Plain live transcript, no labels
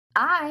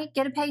I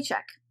get a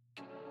paycheck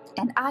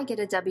and I get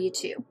a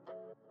W-2.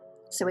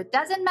 So it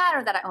doesn't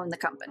matter that I own the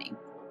company.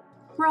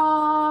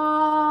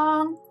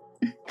 Wrong.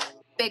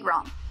 Big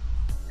wrong.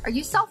 Are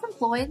you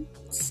self-employed?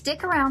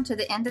 Stick around to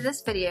the end of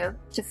this video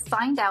to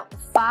find out the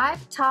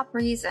 5 top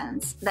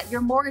reasons that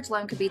your mortgage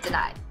loan could be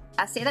denied.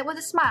 I say that with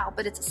a smile,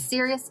 but it's a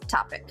serious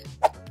topic.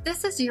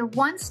 This is your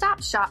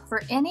one-stop shop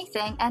for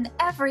anything and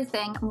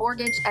everything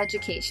mortgage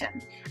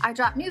education. I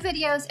drop new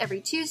videos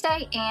every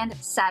Tuesday and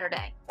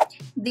Saturday.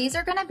 These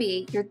are going to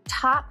be your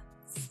top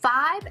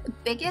 5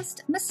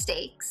 biggest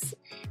mistakes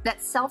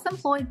that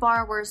self-employed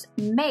borrowers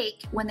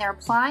make when they're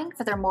applying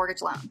for their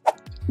mortgage loan.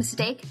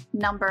 Mistake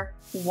number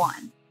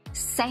 1.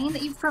 Saying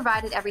that you've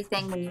provided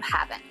everything when you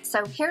haven't.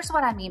 So here's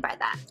what I mean by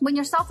that. When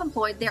you're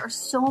self-employed, there are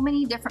so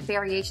many different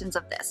variations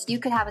of this. You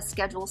could have a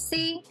Schedule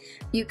C,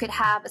 you could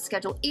have a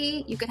Schedule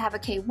E, you could have a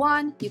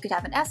K1, you could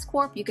have an S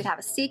Corp, you could have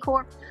a C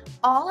Corp.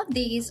 All of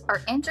these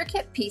are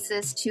intricate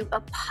pieces to a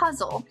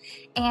puzzle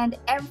and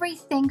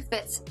everything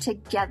fits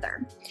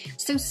together.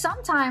 So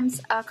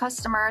sometimes a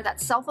customer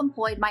that's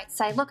self-employed might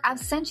say, look, I've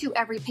sent you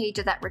every page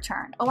of that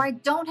return, or I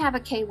don't have a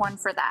K1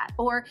 for that,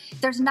 or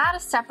there's not a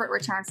separate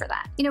return for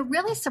that. You know,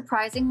 really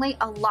surprisingly,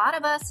 a lot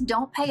of us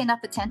don't pay enough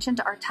attention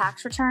to our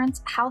tax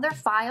returns, how they're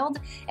filed,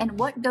 and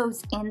what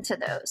goes into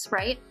those,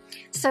 right?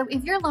 So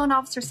if your loan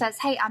officer says,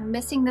 hey, I'm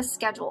missing this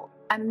schedule,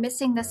 I'm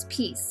missing this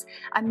piece,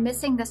 I'm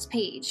missing this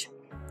page,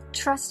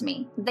 trust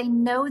me, they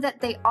know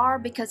that they are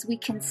because we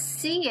can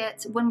see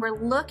it when we're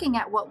looking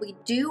at what we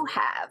do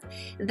have.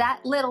 That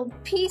little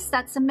piece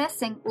that's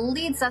missing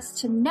leads us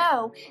to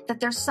know that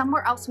there's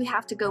somewhere else we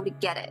have to go to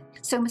get it.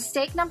 So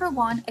mistake number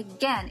 1,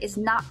 again, is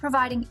not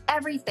providing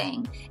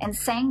everything and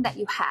saying that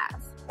you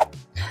have.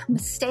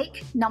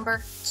 Mistake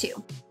number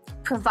 2,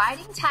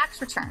 providing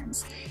tax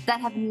returns that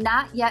have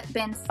not yet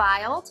been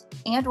filed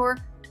and or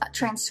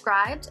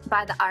transcribed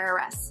by the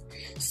IRS.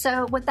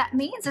 So what that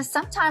means is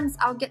sometimes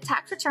I'll get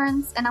tax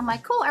returns and I'm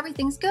like, cool,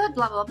 everything's good,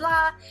 blah, blah,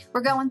 blah.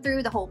 We're going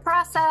through the whole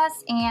process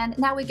and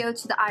now we go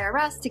to the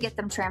IRS to get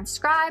them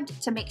transcribed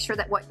to make sure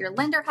that what your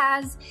lender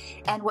has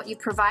and what you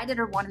provided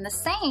are one and the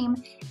same.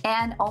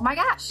 And oh my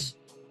gosh,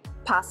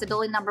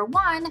 possibility number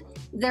 1,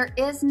 there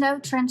is no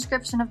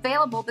transcription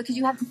available because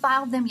you haven't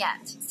filed them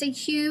yet. It's a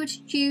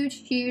huge,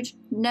 huge, huge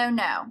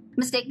no-no.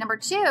 Mistake number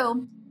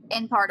 2,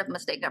 and part of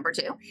mistake number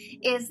 2,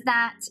 is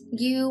that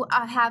you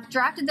have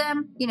drafted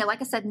them, like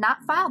I said,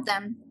 not filed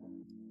them,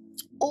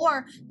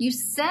 or you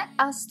sent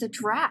us the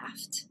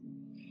draft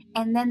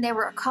and then there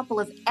were a couple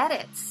of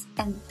edits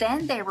and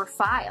then they were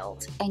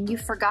filed and you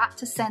forgot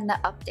to send the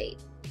update.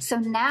 So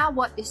now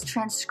what is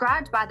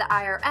transcribed by the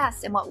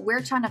IRS and what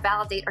we're trying to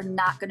validate are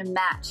not going to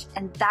match,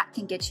 and that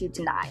can get you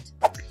denied.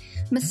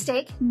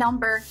 Mistake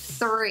number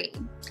 3,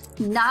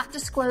 not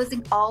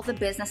disclosing all the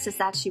businesses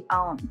that you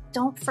own.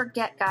 Don't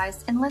forget,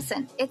 guys, and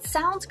listen, it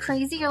sounds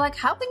crazy. You're like,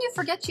 how can you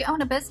forget you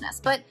own a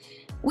business? But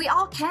we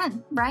all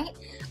can, right?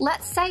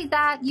 Let's say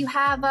that you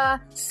have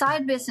a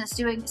side business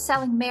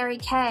selling Mary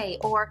Kay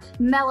or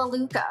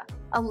Melaleuca.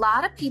 A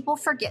lot of people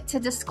forget to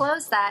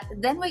disclose that.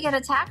 Then we get a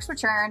tax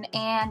return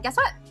and guess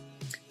what?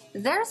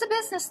 There's a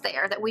business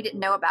there that we didn't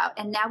know about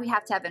and now we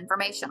have to have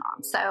information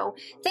on. So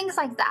things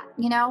like that,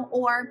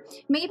 or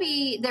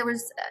maybe there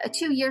was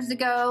 2 years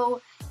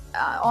ago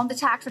on the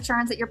tax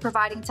returns that you're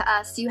providing to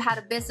us, you had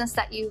a business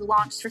that you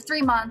launched for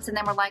 3 months and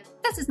then we're like,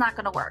 this is not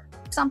going to work.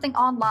 Something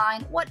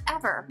online,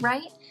 whatever,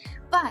 right?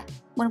 But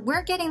when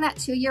we're getting that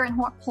 2-year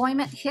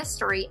employment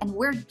history and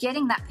we're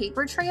getting that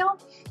paper trail,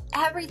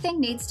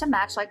 everything needs to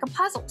match like a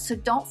puzzle. So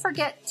don't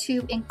forget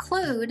to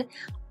include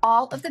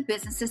all of the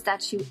businesses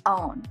that you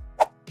own.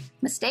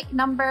 Mistake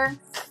number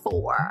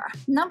 4.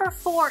 Number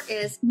 4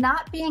 is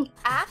not being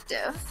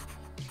active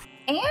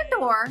and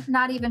or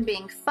not even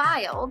being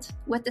filed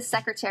with the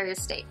Secretary of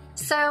State.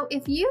 So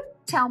if you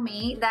tell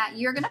me that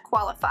you're going to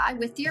qualify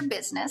with your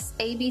business,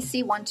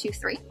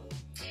 ABC123,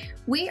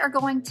 we are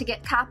going to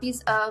get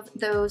copies of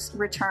those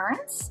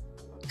returns.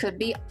 Could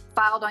be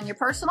filed on your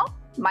personal,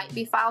 might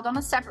be filed on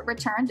a separate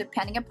return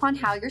depending upon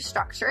how you're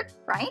structured,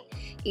 right?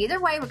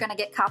 Either way, we're going to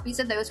get copies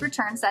of those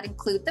returns that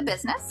include the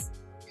business.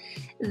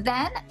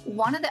 Then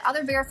one of the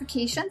other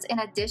verifications, in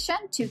addition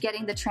to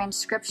getting the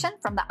transcription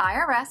from the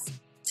IRS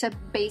to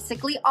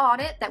basically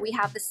audit that we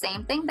have the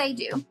same thing they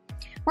do,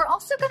 we're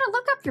also going to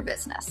look up your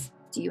business.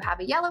 Do you have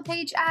a yellow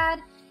page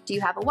ad? Do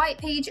you have a white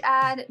page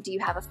ad? Do you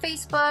have a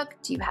Facebook?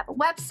 Do you have a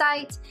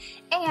website?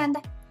 And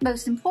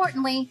most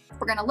importantly,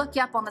 we're going to look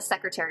you up on the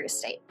Secretary of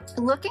State,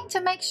 looking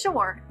to make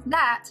sure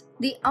that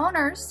the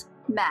owners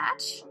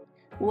match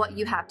what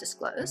you have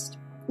disclosed,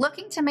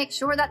 looking to make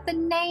sure that the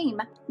name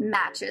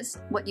matches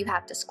what you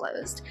have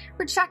disclosed.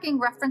 We're checking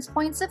reference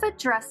points of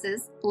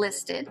addresses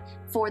listed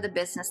for the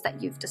business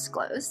that you've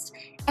disclosed.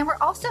 And we're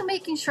also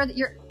making sure that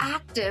you're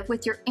active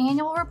with your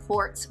annual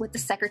reports with the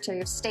Secretary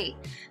of State.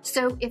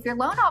 So if your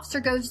loan officer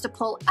goes to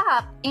pull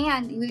up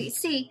and you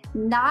see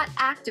not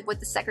active with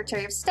the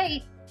Secretary of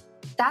State,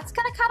 that's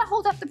going to kind of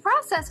hold up the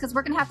process because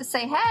we're going to have to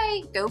say,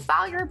 hey, go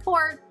file your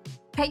report,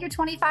 pay your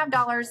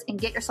 $25 and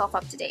get yourself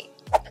up to date.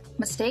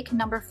 Mistake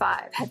number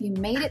 5. Have you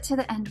made it to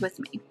the end with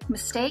me?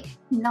 Mistake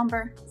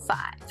number 5.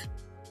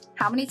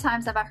 How many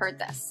times have I heard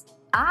this?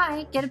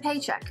 I get a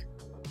paycheck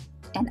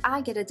and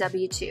I get a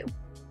W-2.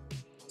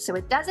 So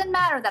it doesn't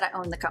matter that I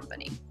own the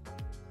company.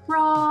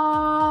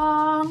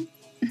 Wrong.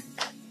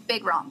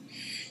 Big wrong.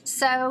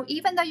 So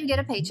even though you get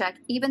a paycheck,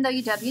 even though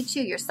you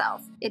W-2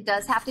 yourself, it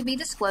does have to be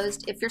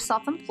disclosed if you're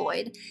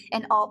self-employed,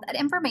 and all that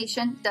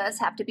information does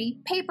have to be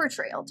paper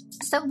trailed.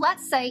 So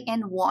let's say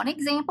in one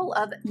example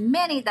of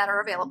many that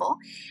are available,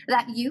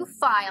 that you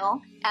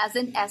file as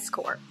an S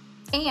Corp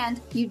and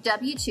you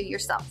W-2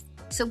 yourself.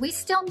 So we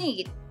still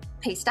need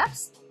pay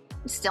stubs,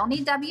 we still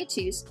need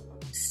W-2s,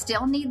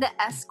 still need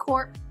the S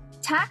Corp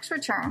tax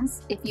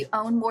returns if you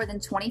own more than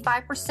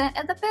 25%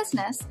 of the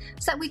business,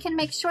 so that we can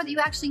make sure that you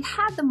actually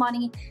had the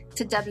money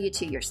to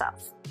W-2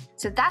 yourself.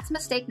 So that's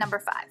mistake number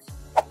 5.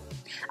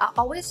 I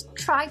always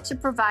try to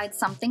provide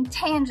something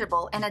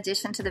tangible in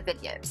addition to the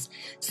videos.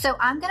 So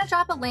I'm going to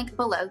drop a link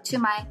below to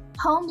my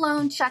home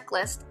loan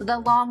checklist, the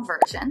long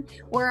version,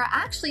 where I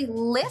actually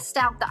list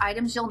out the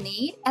items you'll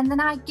need, and then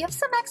I give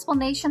some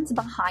explanations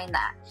behind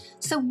that.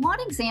 So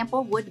one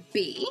example would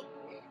be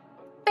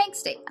bank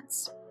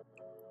statements.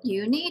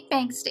 You need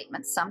bank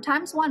statements,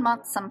 sometimes 1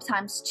 month,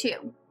 sometimes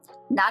 2.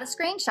 Not a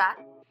screenshot,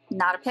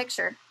 not a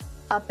picture,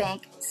 a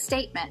bank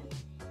statement.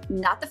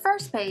 Not the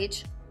first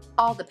page,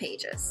 all the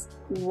pages.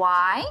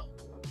 Why?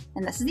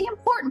 And this is the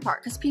important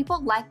part, because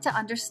people like to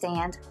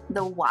understand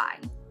the why.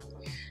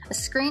 A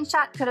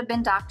screenshot could have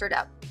been doctored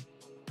up.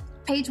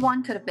 Page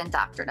 1 could have been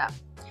doctored up.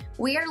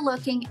 We are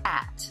looking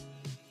at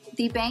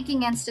the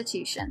banking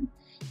institution,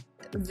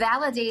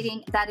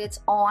 validating that it's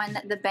on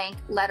the bank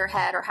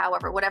letterhead, or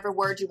however, whatever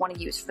word you want to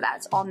use for that.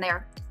 It's on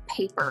their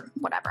paper,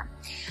 whatever.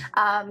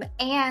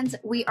 And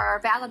we are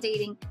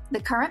validating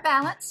the current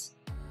balance.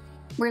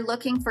 We're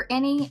looking for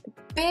any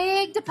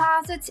big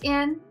deposits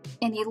in,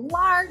 any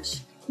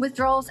large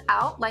withdrawals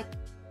out, like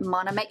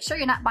want to make sure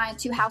you're not buying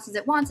 2 houses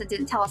at once and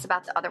didn't tell us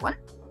about the other one,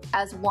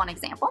 as one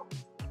example.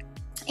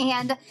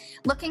 And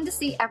looking to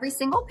see every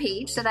single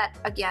page so that,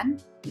 again,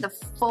 the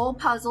full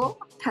puzzle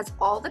has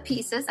all the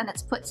pieces and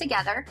it's put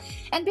together.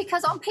 And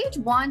because on page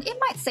 1, it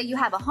might say you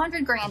have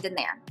 100 grand in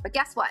there, but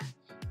guess what?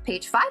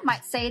 Page 5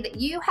 might say that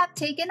you have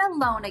taken a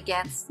loan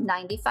against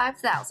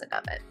 95,000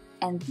 of it,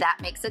 and that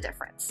makes a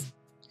difference.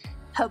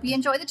 Hope you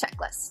enjoy the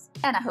checklist,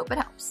 and I hope it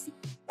helps.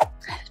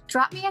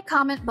 Drop me a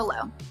comment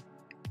below.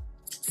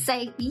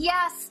 Say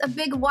yes, a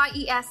big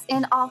YES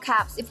in all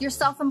caps if you're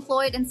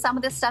self-employed and some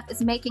of this stuff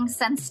is making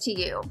sense to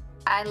you.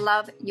 I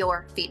love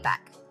your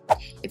feedback.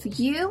 If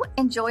you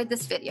enjoyed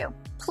this video,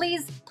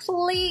 please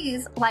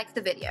like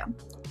the video.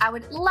 I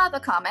would love a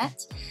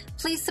comment.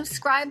 Please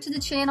subscribe to the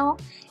channel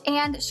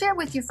and share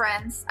with your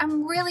friends.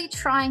 I'm really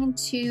trying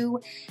to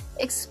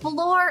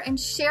explore and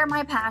share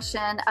my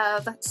passion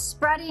of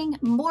spreading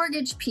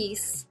mortgage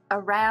peace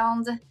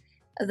around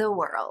the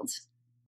world.